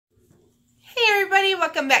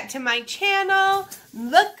welcome back to my channel.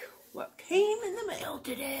 Look what came in the mail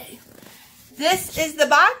today. This is the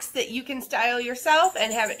box that you can style yourself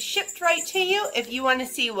and have it shipped right to you. If you want to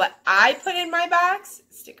see what I put in my box,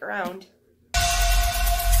 stick around.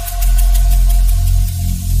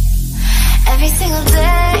 Every single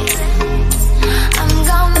day, I'm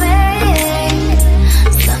gonna make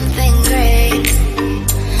something great.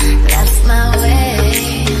 That's my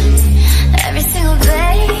way. Every single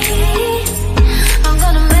day, I'm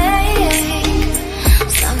gonna make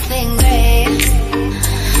something great.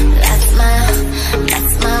 That's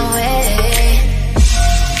my way.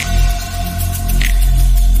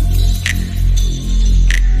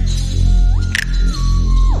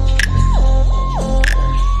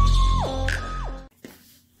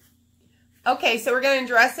 Okay, so we're going to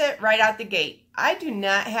dress it right out the gate. I do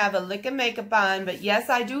not have a lick of makeup on, but yes,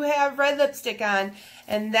 I do have red lipstick on.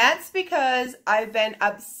 And that's because I've been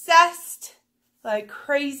obsessed, like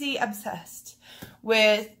crazy obsessed,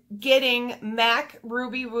 with getting MAC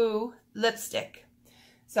Ruby Woo lipstick.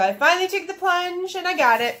 So I finally took the plunge and I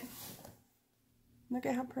got it. Look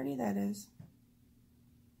at how pretty that is.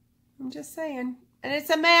 I'm just saying. And it's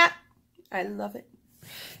a matte. I love it.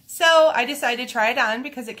 So I decided to try it on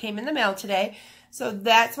because it came in the mail today. So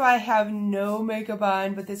that's why I have no makeup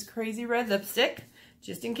on but this crazy red lipstick.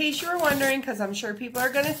 Just in case you were wondering, because I'm sure people are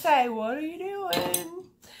going to say, what are you doing?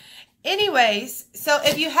 Anyways, so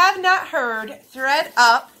if you have not heard,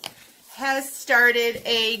 Thredup has started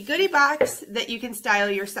a goodie box that you can style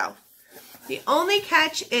yourself. The only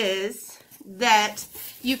catch is that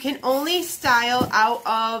you can only style out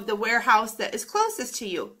of the warehouse that is closest to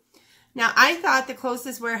you. Now, I thought the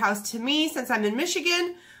closest warehouse to me, since I'm in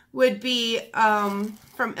Michigan, would be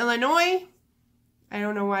from Illinois. I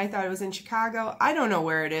don't know why I thought it was in Chicago. I don't know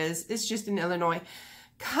where it is. It's just in Illinois.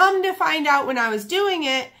 Come to find out when I was doing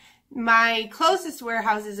it, my closest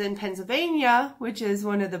warehouse is in Pennsylvania, which is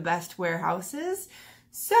one of the best warehouses.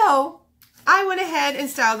 So, I went ahead and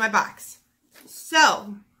styled my box.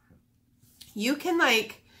 So, you can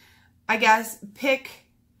I guess,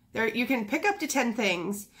 you can pick up to 10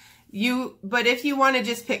 things. But if you want to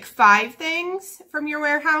just pick 5 things from your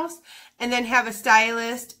warehouse and then have a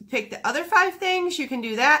stylist pick the other 5 things, you can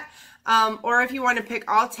do that. Or if you want to pick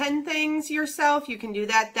all 10 things yourself, you can do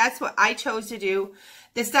that. That's what I chose to do.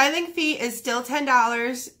 The styling fee is still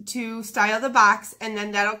 $10 to style the box, and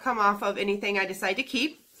then that'll come off of anything I decide to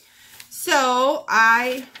keep. So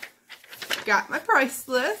I got my price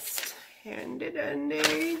list. Handy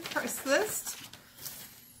dandy price list.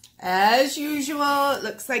 As usual, it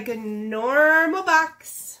looks like a normal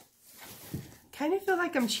box. Kind of feel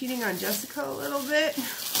like I'm cheating on Jessica a little bit.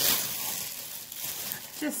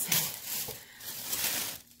 Just saying.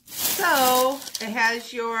 So, it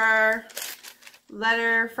has your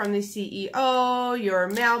letter from the CEO, your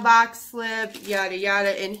mailbox slip, yada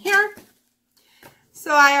yada in here.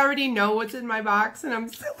 So, I already know what's in my box and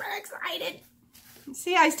I'm super excited.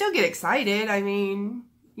 See, I still get excited. I mean,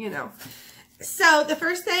 you know. So, the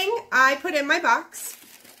first thing I put in my box,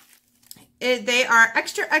 they are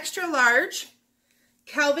extra, extra large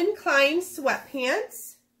Calvin Klein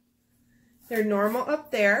sweatpants. They're normal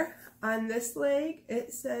up there. On this leg,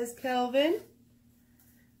 it says Calvin.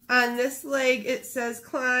 On this leg, it says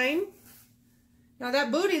Klein. Now,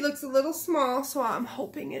 that booty looks a little small, so I'm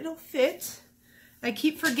hoping it'll fit. I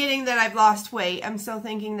keep forgetting that I've lost weight. I'm still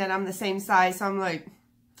thinking that I'm the same size, so I'm like,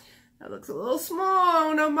 that looks a little small. I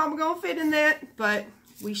don't know if I'm going to fit in that, but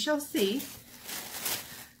we shall see.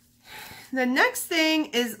 The next thing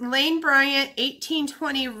is Lane Bryant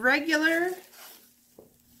 1820 regular.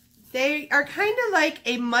 They are kind of like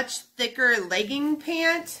a much thicker legging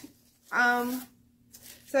pant.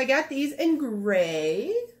 So I got these in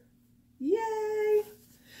gray. Yay!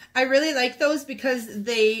 I really like those because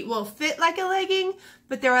they will fit like a legging,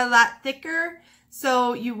 but they're a lot thicker.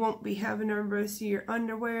 So you won't be having everybody see your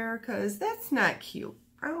underwear because that's not cute.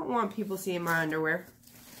 I don't want people seeing my underwear.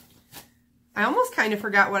 I almost kind of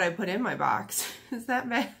forgot what I put in my box. Is that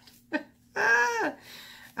bad?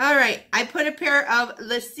 All right. I put a pair of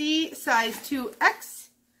Lassie size 2X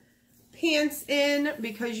pants in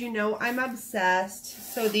because you know I'm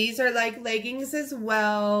obsessed. So these are like leggings as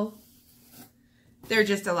well. They're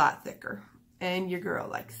just a lot thicker. And your girl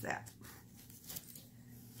likes that.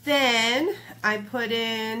 Then I put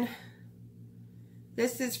in,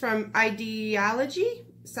 this is from Ideology,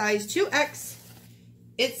 size 2X.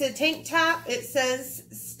 It's a tank top. It says,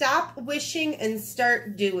 stop wishing and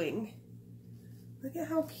start doing. Look at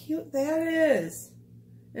how cute that is.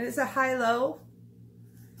 And it's a high-low.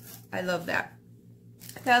 I love that.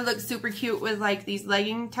 That looks super cute with like these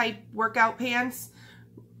legging type workout pants.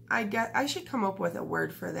 I should come up with a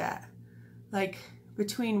word for that. Like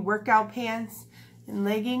between workout pants and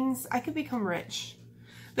leggings, I could become rich.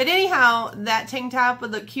 But anyhow, that tank top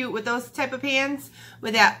would look cute with those type of pants,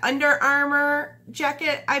 with that Under Armour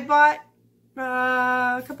jacket I bought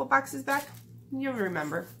a couple boxes back. You'll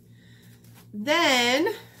remember.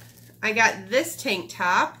 Then I got this tank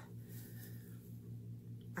top.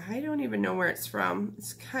 I don't even know where it's from.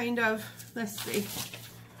 It's kind of, let's see.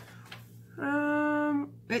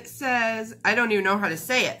 It says, I don't even know how to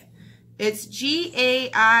say it. It's G-A-I-A-M,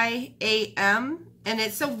 and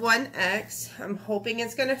it's a 1X. I'm hoping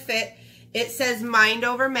it's going to fit. It says Mind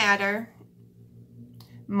Over Matter.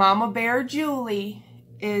 Mama Bear Julie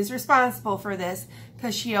is responsible for this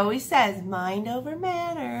because she always says Mind Over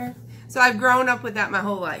Matter. So I've grown up with that my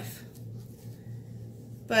whole life.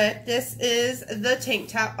 But this is the tank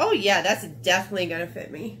top. Oh yeah, that's definitely going to fit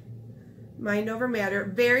me. Mind Over Matter.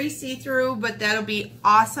 Very see-through, but that'll be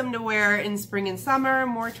awesome to wear in spring and summer,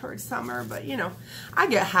 more towards summer. But, you know, I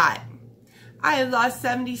get hot. I have lost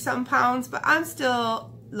 70-some pounds, but I'm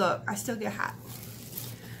still, look, I still get hot.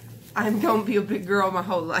 I'm going to be a big girl my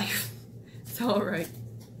whole life. It's all right.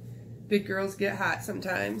 Big girls get hot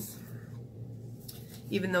sometimes.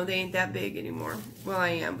 Even though they ain't that big anymore. Well, I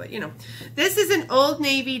am, but, you know. This is an Old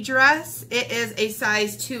Navy dress. It is a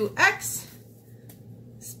size 2X.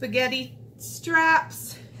 Spaghetti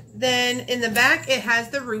straps. Then in the back it has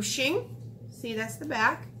the ruching. See, that's the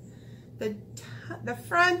back. The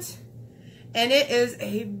front, and it is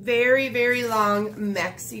a very, very long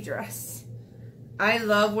maxi dress. I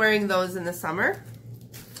love wearing those in the summer.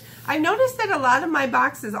 I noticed that a lot of my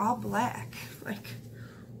box is all black. Like,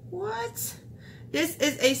 what? This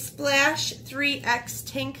is a Splash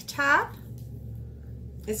 3X tank top.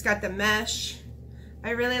 It's got the mesh. I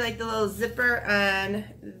really like the little zipper on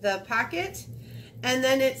the pocket. And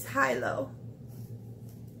then it's high-low.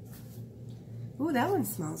 Ooh, that one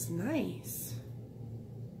smells nice.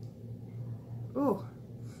 Ooh,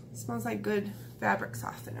 smells like good fabric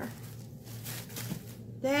softener.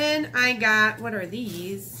 Then I got, what are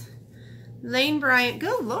these? Lane Bryant.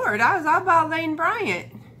 Good Lord, I was all about Lane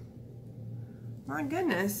Bryant. My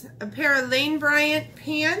goodness. A pair of Lane Bryant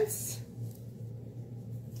pants.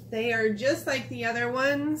 They are just like the other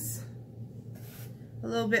ones. A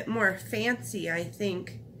little bit more fancy, I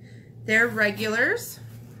think. They're regulars.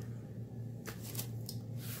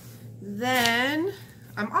 Then,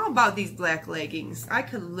 I'm all about these black leggings. I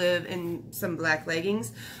could live in some black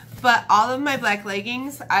leggings. But all of my black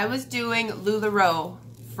leggings, I was doing LuLaRoe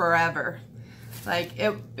forever. Like,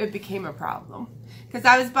 it became a problem. Because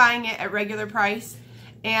I was buying it at regular price.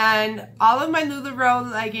 And all of my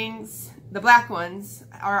LuLaRoe leggings, the black ones,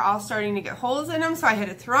 are all starting to get holes in them. So I had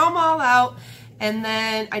to throw them all out. And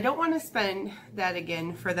then I don't want to spend that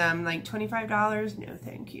again for them, like $25. No,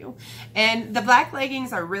 thank you. And the black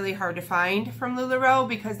leggings are really hard to find from LuLaRoe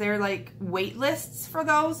because they're like wait lists for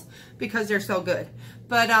those because they're so good.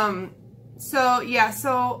 But so yeah,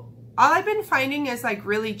 so all I've been finding is like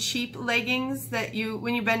really cheap leggings that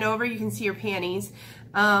when you bend over, you can see your panties.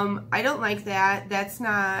 I don't like that. That's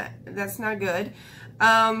not good.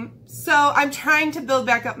 So I'm trying to build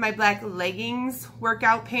back up my black leggings,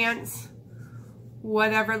 workout pants,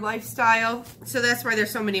 whatever lifestyle. So that's why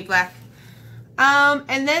there's so many black.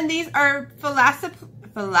 And then these are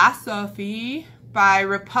Philosophy by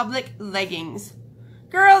Republic leggings.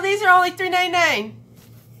 Girl, these are only $3.99.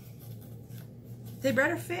 They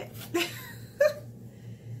better fit.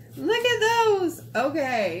 Look at those.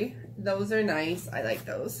 Okay, those are nice. I like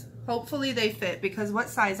those. Hopefully they fit because what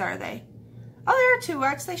size are they? Oh, they're a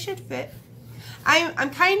 2X. They should fit.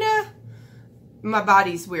 I'm kind of, my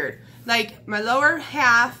body's weird. Like, my lower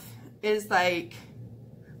half is like,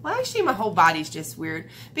 well, actually, my whole body's just weird.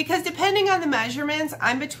 Because depending on the measurements,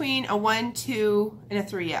 I'm between a 1, 2, and a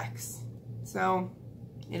 3X. So,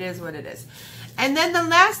 it is what it is. And then the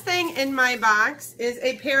last thing in my box is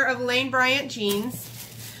a pair of Lane Bryant jeans.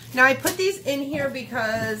 Now, I put these in here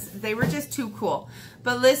because they were just too cool.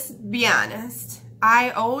 But let's be honest. I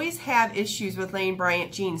always have issues with Lane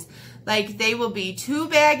Bryant jeans. Like, they will be too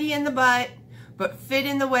baggy in the butt, but fit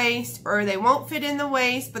in the waist, or they won't fit in the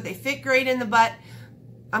waist, but they fit great in the butt.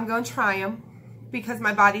 I'm going to try them because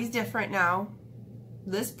my body's different now.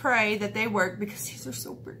 Let's pray that they work because these are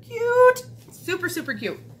super cute. Super, super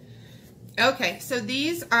cute. Okay, so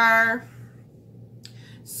these are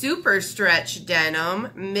super stretch denim,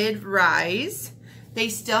 mid-rise. They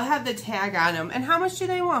still have the tag on them. And how much do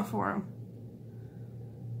they want for them?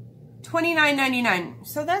 $29.99.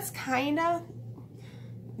 So that's kind of,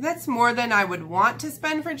 that's more than I would want to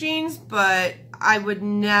spend for jeans, but I would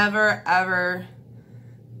never, ever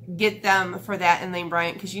get them for that in Lane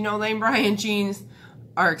Bryant, because you know Lane Bryant jeans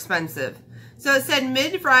are expensive. So it said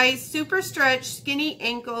mid-rise, super stretch, skinny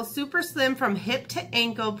ankle, super slim from hip to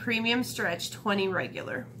ankle, premium stretch, 20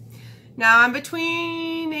 regular. Now I'm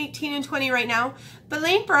between 18 and 20 right now, but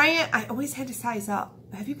Lane Bryant, I always had to size up.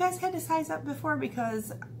 Have you guys had to size up before?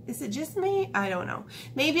 Because is it just me? I don't know.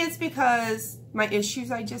 Maybe it's because my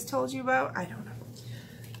issues I just told you about. I don't know.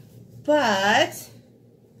 But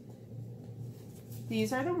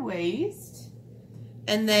these are the waist.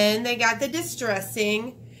 And then they got the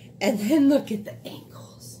distressing. And then look at the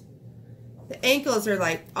ankles. The ankles are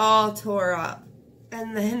like all tore up.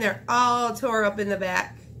 And then they're all tore up in the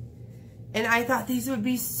back. And I thought these would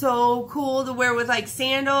be so cool to wear with like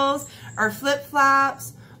sandals or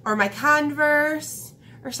flip-flops or my Converse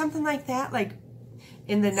or something like that. Like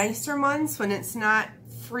in the nicer months when it's not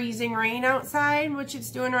freezing rain outside, which it's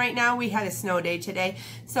doing right now. We had a snow day today.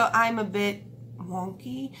 So I'm a bit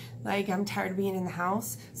wonky. Like I'm tired of being in the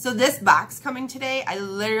house. So this box coming today, I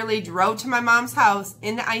literally drove to my mom's house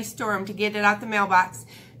in the ice storm to get it out the mailbox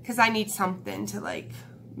because I need something to like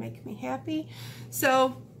make me happy.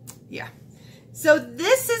 So yeah. So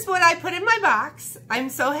this is what I put in my box. I'm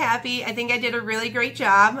so happy. I think I did a really great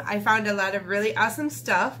job. I found a lot of really awesome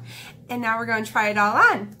stuff. And now we're going to try it all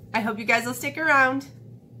on. I hope you guys will stick around.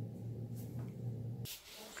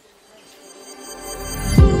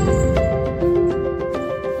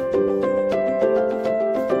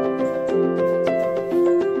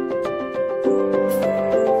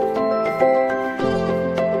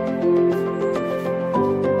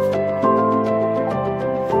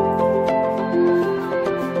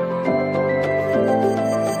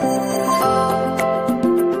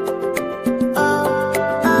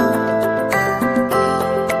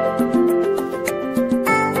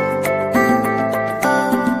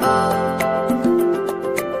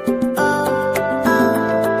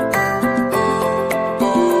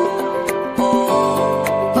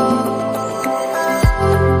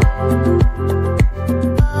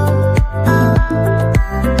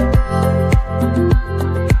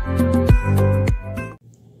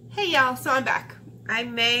 So I'm back. I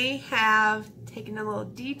may have taken a little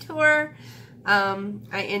detour.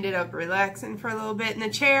 I ended up relaxing for a little bit in the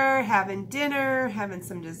chair, having dinner, having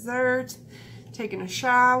some dessert, taking a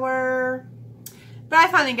shower. But I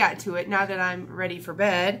finally got to it now that I'm ready for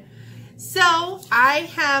bed. So I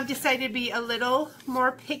have decided to be a little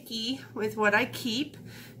more picky with what I keep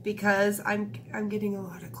because I'm getting a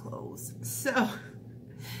lot of clothes. So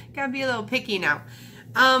gotta be a little picky now.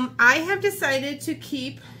 I have decided to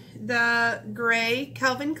keep the gray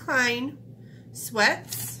Calvin Klein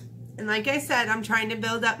sweats, and like I said, I'm trying to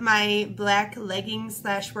build up my black leggings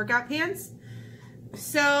slash workout pants.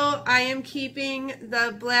 So I am keeping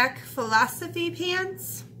the black Philosophy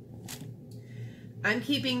pants. I'm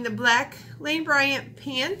keeping the black Lane Bryant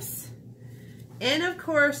pants, and of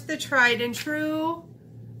course the tried and true,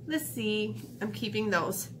 let's see, I'm keeping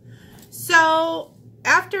those. So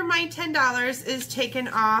after my $10 is taken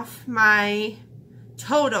off my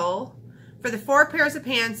total, for the 4 pairs of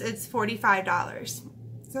pants, it's $45.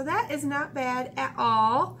 So that is not bad at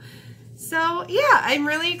all. So yeah, I'm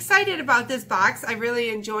really excited about this box. I really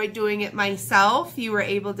enjoyed doing it myself. You were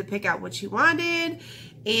able to pick out what you wanted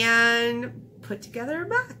and put together a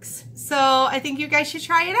box. So I think you guys should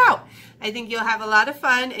try it out. I think you'll have a lot of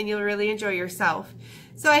fun and you'll really enjoy yourself.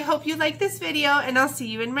 So I hope you like this video, and I'll see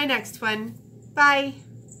you in my next one. Bye.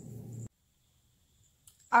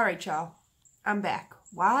 All right, y'all. I'm back.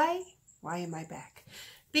 Why? Why am I back?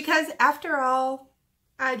 Because after all,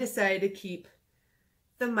 I decided to keep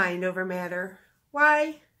the mind over matter.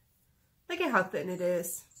 Why? Look at how thin it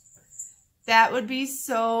is. That would be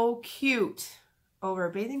so cute over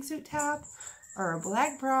a bathing suit top or a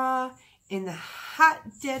black bra in the hot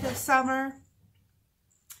dead of summer.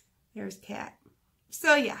 There's Cat.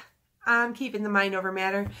 So yeah, I'm keeping the mind over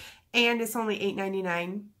matter, and it's only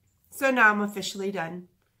 $8.99. So now I'm officially done.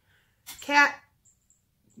 Cat,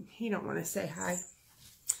 he don't want to say hi.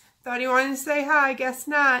 Thought he wanted to say hi, guess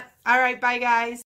not. All right, bye guys.